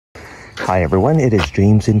Hi everyone, it is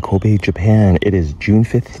James in Kobe, Japan. It is June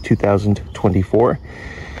 5th, 2024.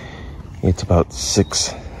 It's about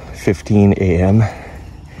 6:15 a.m.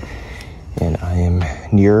 and I am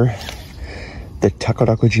near the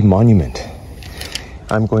Takarakuji monument.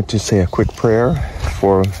 I'm going to say a quick prayer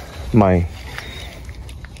for my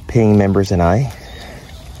paying members and I.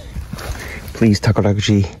 Please,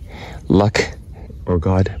 Takarakuji, luck, or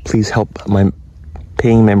God, please help my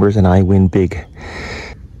paying members and I win big,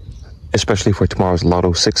 especially for tomorrow's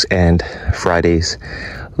Lotto 6 and Friday's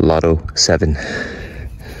Lotto 7.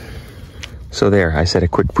 So there, I said a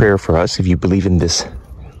quick prayer for us. If you believe in this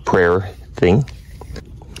prayer thing,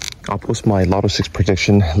 I'll post my Lotto 6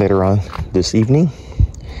 prediction later on this evening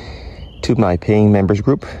to my paying members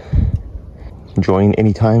group. Join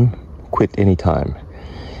anytime, quit anytime.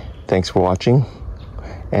 Thanks for watching,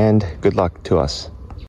 and good luck to us.